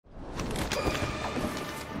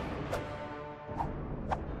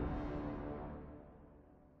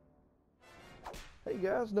Hey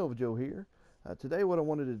guys, Nova Joe here. Today what I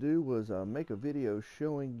wanted to do was make a video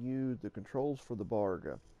showing you the controls for the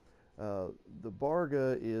Barga. The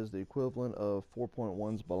Barga is the equivalent of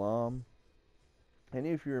 4.1's Balam. And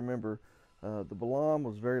if you remember, the Balam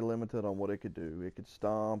was very limited on what it could do. It could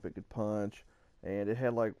stomp, it could punch, and it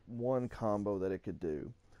had like one combo that it could do.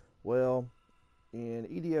 Well, in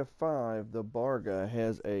EDF 5, the Barga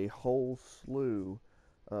has a whole slew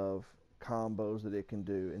of combos that it can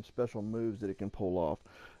do and special moves that it can pull off.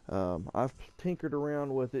 I've tinkered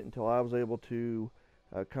around with it until I was able to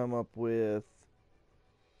come up with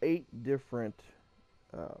 8 different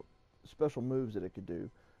special moves that it could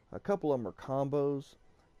do. A couple of them are combos,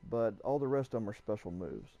 but all the rest of them are special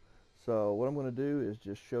moves. So what I'm going to do is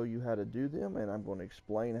just show you how to do them, and I'm going to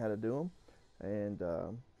explain how to do them, and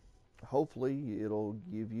hopefully it'll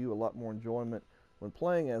give you a lot more enjoyment when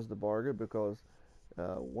playing as the Barga, because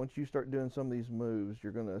once you start doing some of these moves,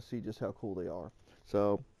 you're going to see just how cool they are.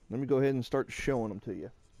 So let me go ahead and start showing them to you.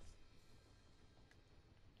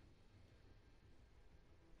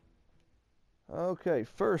 Okay,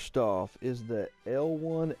 first off is the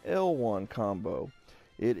L1 L1 combo.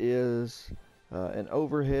 It is an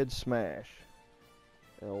overhead smash.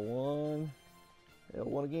 L1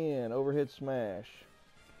 L1 again, overhead smash.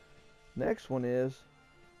 Next one is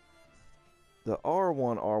the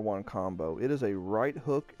R1 R1 combo. It is a right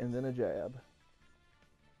hook and then a jab.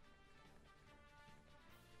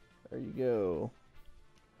 There you go.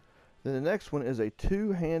 Then the next one is a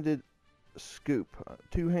two-handed scoop,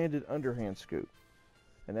 two-handed underhand scoop.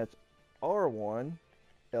 And that's R1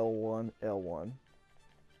 L1 L1.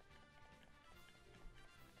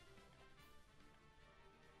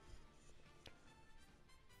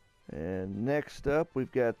 And next up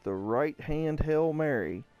we've got the right hand Hail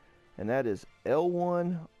Mary. And that is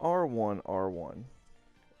L1, R1, R1.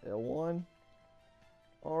 L1,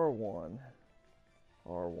 R1,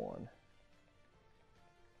 R1.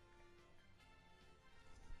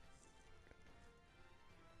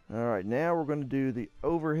 Alright, now we're going to do the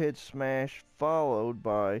overhead smash followed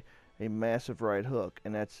by a massive right hook.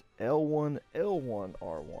 And that's L1, L1,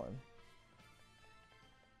 R1.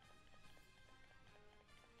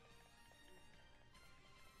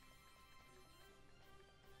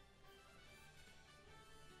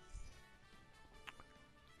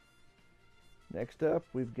 Next up,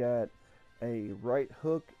 we've got a right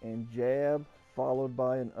hook and jab followed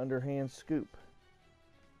by an underhand scoop.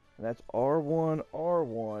 And that's R1,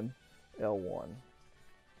 R1, L1.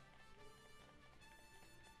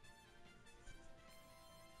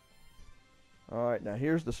 Alright, now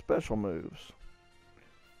here's the special moves.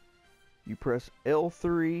 You press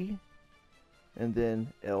L3 and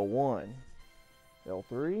then L1.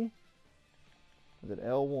 L3 and then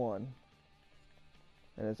L1.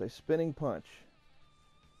 And it's a spinning punch.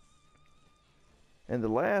 And the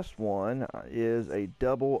last one is a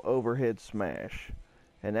double overhead smash,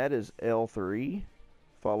 and that is L3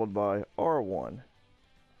 followed by R1.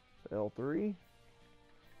 L3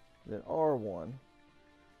 then R1.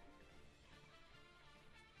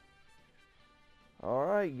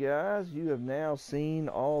 Alright guys, you have now seen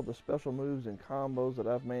all the special moves and combos that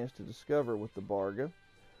I've managed to discover with the Barga.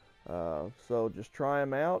 So just try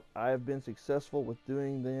them out. I have been successful with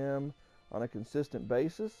doing them on a consistent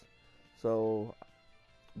basis. So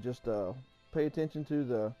just pay attention to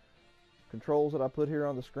the controls that I put here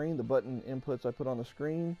on the screen, the button inputs I put on the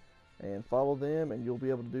screen, and follow them, and you'll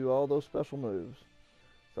be able to do all those special moves.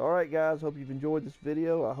 So alright guys, hope you've enjoyed this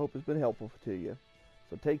video. I hope it's been helpful to you.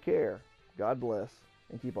 So take care, God bless,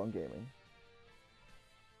 and keep on gaming.